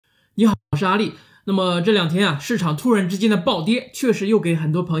你好，我是阿力。那么这两天啊，市场突然之间的暴跌，确实又给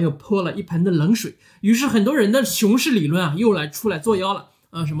很多朋友泼了一盆的冷水。于是很多人的熊市理论啊，又出来作妖了。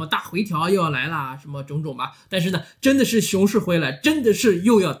什么大回调又要来啦，什么种种吧。但是呢，真的是熊市回来，真的是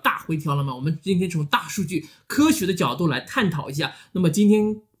又要大回调了吗？我们今天从大数据科学的角度来探讨一下。那么今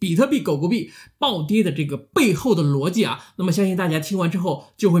天比特币狗狗币暴跌的这个背后的逻辑啊，那么相信大家听完之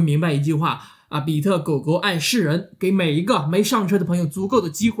后就会明白一句话啊，比特狗狗爱世人，给每一个没上车的朋友足够的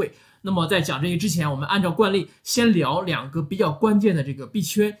机会。那么在讲这些之前，我们按照惯例先聊两个比较关键的这个币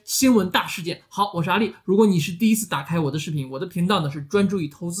圈新闻大事件。好，我是阿力。如果你是第一次打开我的视频，我的频道呢是专注于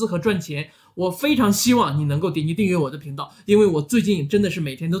投资和赚钱，我非常希望你能够点击订阅我的频道，因为我最近真的是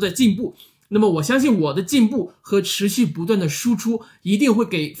每天都在进步。那么我相信我的进步和持续不断的输出一定会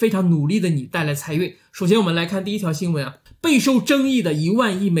给非常努力的你带来财运。首先我们来看第一条新闻啊，备受争议的1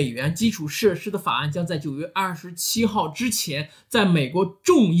万亿美元基础设施的法案将在9月27号之前在美国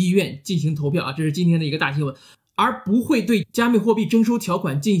众议院进行投票啊，这是今天的一个大新闻，而不会对加密货币征收条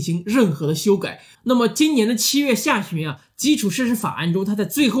款进行任何的修改。那么今年的7月下旬啊，基础设施法案中它在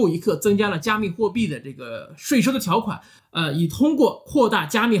最后一刻增加了加密货币的这个税收的条款，以通过扩大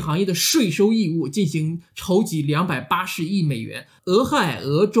加密行业的税收义务进行筹集280亿美元。俄亥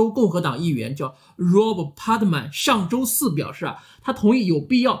俄州共和党议员叫 Rob Partman 上周四表示啊，他同意有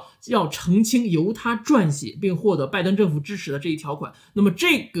必要澄清由他撰写并获得拜登政府支持的这一条款。那么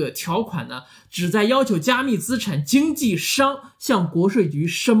这个条款呢，旨在要求加密资产经纪商向国税局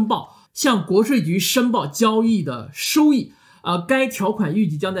申报交易的收益。该条款预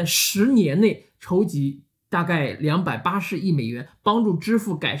计将在10年内筹集大概280亿美元，帮助支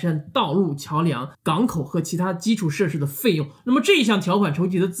付改善道路、桥梁、港口和其他基础设施的费用。那么这一项条款筹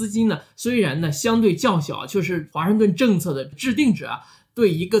集的资金呢，虽然呢相对较小，却是华盛顿政策的制定者啊，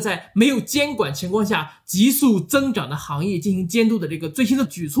对一个在没有监管情况下急速增长的行业进行监督的这个最新的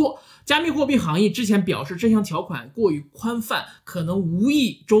举措。加密货币行业之前表示，这项条款过于宽泛，可能无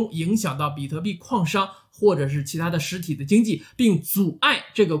意中影响到比特币矿商或者是其他的实体的经济，并阻碍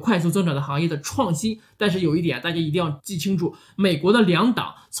这个快速增长的行业的创新。但是有一点大家一定要记清楚，美国的两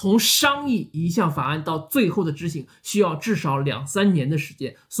党从商议一项法案到最后的执行需要至少2-3年的时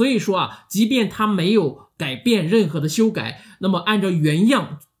间。所以说啊，即便它没有改变任何的修改，那么按照原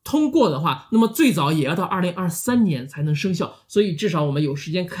样通过的话，那么最早也要到2023年才能生效。所以至少我们有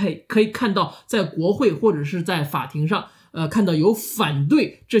时间可以看到，在国会或者是在法庭上看到有反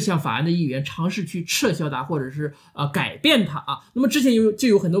对这项法案的议员尝试去撤销它，或者是改变它啊。那么之前就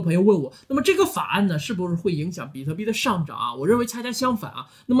有很多朋友问我，那么这个法案呢是不是会影响比特币的上涨啊？我认为恰恰相反啊。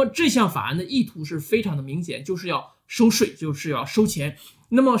那么这项法案的意图是非常的明显，就是要收税，就是要收钱。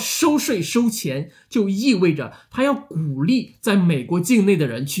那么收税收钱就意味着他要鼓励在美国境内的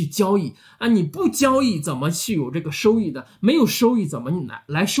人去交易啊，你不交易怎么去有这个收益的？没有收益怎么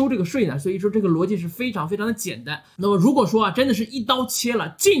来收这个税呢？所以说这个逻辑是非常非常的简单。那么如果说啊真的是一刀切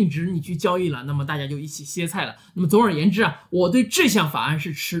了，禁止你去交易了，那么大家就一起歇菜了。那么总而言之啊，我对这项法案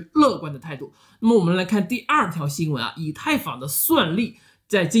是持乐观的态度。那么我们来看第二条新闻啊，以太坊的算力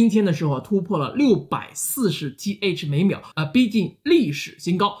在今天的时候突破了640 TH 每秒，逼近历史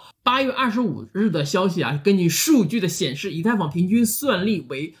新高。8月25日的消息啊，根据数据的显示，以太坊平均算力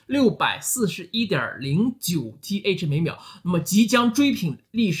为641.09 TH 每秒，那么即将追平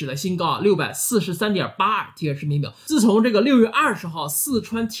历史的新高啊，643.82 TH 每秒。自从这个6月20号四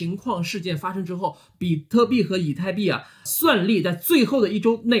川停矿事件发生之后，比特币和以太币啊算力在最后的一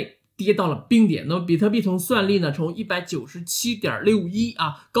周内跌到了冰点。那么比特币从算力呢，从 197.61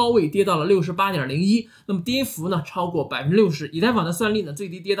 啊高位跌到了 68.01， 那么跌幅呢超过 60%。 以太坊的算力呢最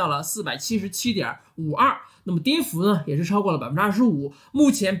低跌到了 477.52， 那么跌幅呢也是超过了 25%。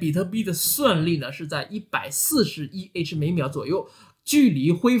 目前比特币的算力呢是在141 H 每秒左右，距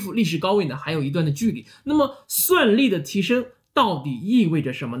离恢复历史高位呢还有一段的距离。那么算力的提升到底意味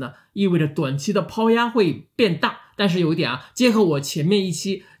着什么呢？意味着短期的抛压会变大。但是有一点啊，结合我前面一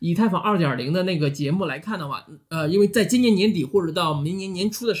期以太坊 2.0 的那个节目来看的话，因为在今年年底或者到明年年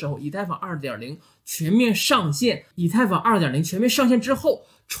初的时候，以太坊 2.0 全面上线，以太坊 2.0 全面上线之后，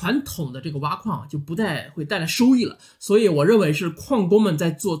传统的这个挖矿就不再会带来收益了。所以我认为是矿工们在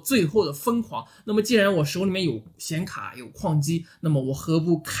做最后的疯狂。那么既然我手里面有显卡有矿机，那么我何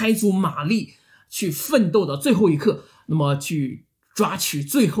不开足马力去奋斗到最后一刻，那么去抓取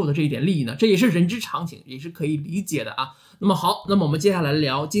最后的这一点利益呢？这也是人之常情，也是可以理解的啊。那么好，那么我们接下来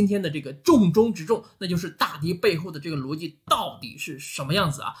聊今天的这个重中之重，那就是大跌背后的这个逻辑到底是什么样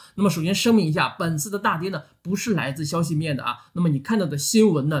子啊？那么首先声明一下，本次的大跌呢，不是来自消息面的啊。那么你看到的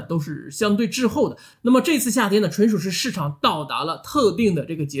新闻呢，都是相对滞后的。那么这次下跌呢，纯属是市场到达了特定的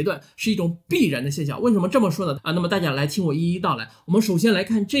这个阶段，是一种必然的现象。为什么这么说呢？那么大家来听我一一道来。我们首先来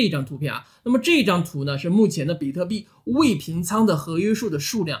看这张图片啊。那么这张图呢，是目前的比特币未平仓的合约数的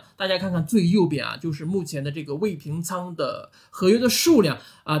数量。大家看看最右边啊，就是目前的这个未平仓的合约的数量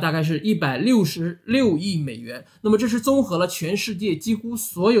啊，大概是166亿美元。那么这是综合了全世界几乎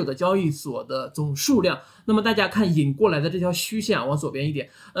所有的交易所的总数量。那么大家看引过来的这条虚线往左边一点，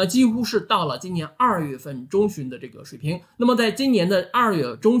几乎是到了今年2月份中旬的这个水平。那么在今年的2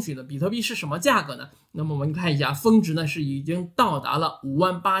月中旬的比特币是什么价格呢？那么我们看一下，峰值呢是已经到达了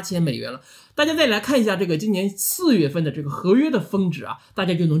58000美元了。大家再来看一下这个今年4月份的这个合约的峰值啊，大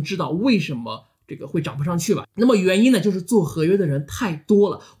家就能知道为什么这个会涨不上去吧。那么原因呢，就是做合约的人太多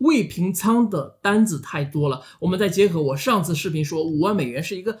了，未平仓的单子太多了。我们再结合我上次视频说5万美元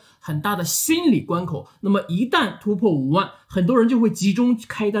是一个很大的心理关口，那么一旦突破5万，很多人就会集中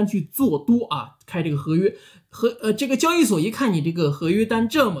开单去做多啊，开这个合约。这个交易所一看你这个合约单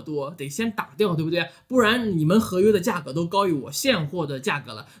这么多，得先打掉，对不对？不然你们合约的价格都高于我现货的价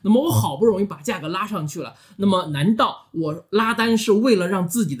格了。那么我好不容易把价格拉上去了，那么难道我拉单是为了让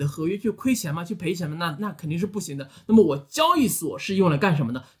自己的合约去亏钱吗？去赔钱吗？那肯定是不行的。那么我交易所是用来干什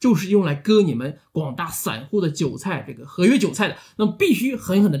么呢？就是用来割你们广大散户的韭菜，这个合约韭菜的。那么必须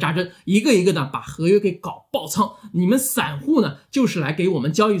狠狠的扎针，一个一个的把合约给搞爆仓。你们散户呢，就是来给我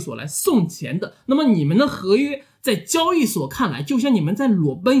们交易所来送钱的。那么你们的合约在交易所看来就像你们在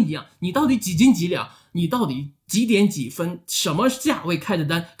裸奔一样，你到底几斤几两，你到底几点几分，什么价位开的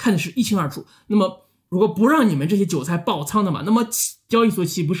单，看的是一清二楚。那么如果不让你们这些韭菜爆仓的嘛，那么交易所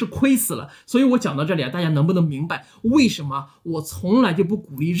岂不是亏死了？所以我讲到这里啊，大家能不能明白为什么我从来就不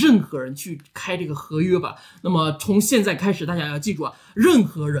鼓励任何人去开这个合约吧？那么从现在开始，大家要记住啊，任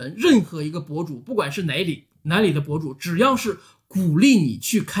何人，任何一个博主，不管是哪里的博主，只要是鼓励你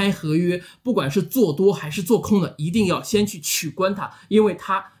去开合约，不管是做多还是做空的，一定要先去取关它，因为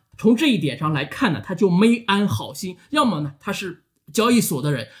他从这一点上来看呢，他就没安好心，要么呢他是交易所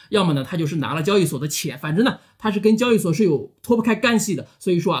的人，要么呢他就是拿了交易所的钱，反正呢他是跟交易所是有脱不开干系的。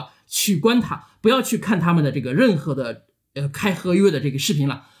所以说啊，取关它，不要去看他们的这个任何的开合约的这个视频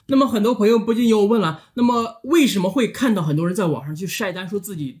了。那么很多朋友不禁又问了，那么为什么会看到很多人在网上去晒单说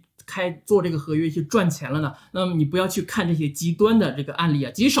自己做这个合约去赚钱了呢？那么你不要去看这些极端的这个案例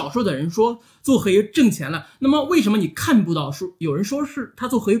啊，极少数的人说做合约挣钱了，那么为什么你看不到说有人说是他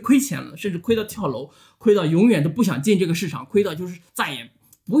做合约亏钱了，甚至亏到跳楼，亏到永远都不想进这个市场，亏到就是再也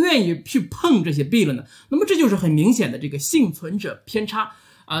不愿意去碰这些币了呢？那么这就是很明显的这个幸存者偏差。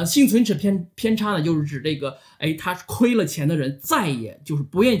幸存者偏差呢，就是指这个，他亏了钱的人再也就是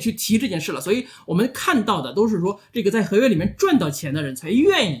不愿意去提这件事了。所以我们看到的都是说，这个在合约里面赚到钱的人才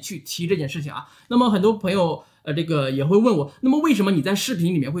愿意去提这件事情啊。那么很多朋友这个也会问我，那么为什么你在视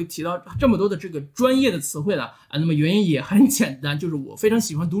频里面会提到这么多的这个专业的词汇呢？那么原因也很简单，就是我非常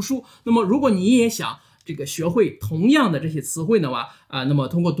喜欢读书。那么如果你也想这个学会同样的这些词汇的话那么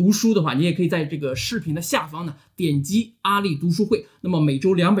通过读书的话，你也可以在这个视频的下方呢点击阿力读书会，那么每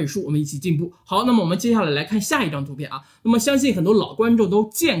周2本书，我们一起进步。好，那么我们接下来来看下一张图片啊。那么相信很多老观众都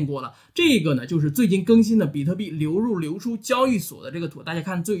见过了，这个呢就是最近更新的比特币流入流出交易所的这个图。大家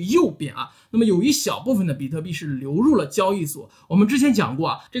看最右边啊，那么有一小部分的比特币是流入了交易所。我们之前讲过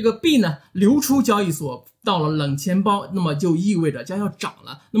啊，这个币呢流出交易所到了冷钱包，那么就意味着将要涨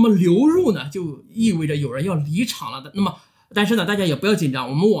了，那么流入呢就意味着有人要离场了的。那么但是呢，大家也不要紧张，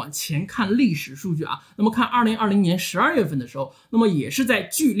我们往前看历史数据啊。那么看2020年12月份的时候，那么也是在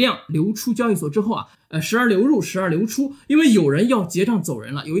巨量流出交易所之后啊，12流入12流出，因为有人要结账走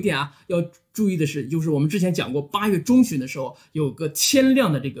人了。有一点啊要注意的是，就是我们之前讲过8月中旬的时候，有个1000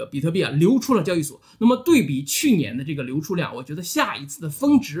辆的这个比特币啊流出了交易所。那么对比去年的这个流出量，我觉得下一次的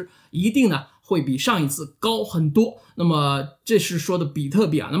峰值一定呢会比上一次高很多。那么这是说的比特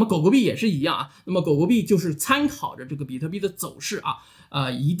币啊，那么狗狗币也是一样啊。那么狗狗币就是参考着这个比特币的走势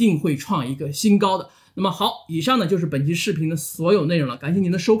啊，一定会创一个新高的。那么好，以上呢就是本期视频的所有内容了，感谢您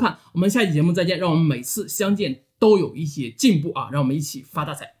的收看，我们下期节目再见，让我们每次相见都有一些进步啊，让我们一起发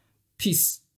大财 ，peace。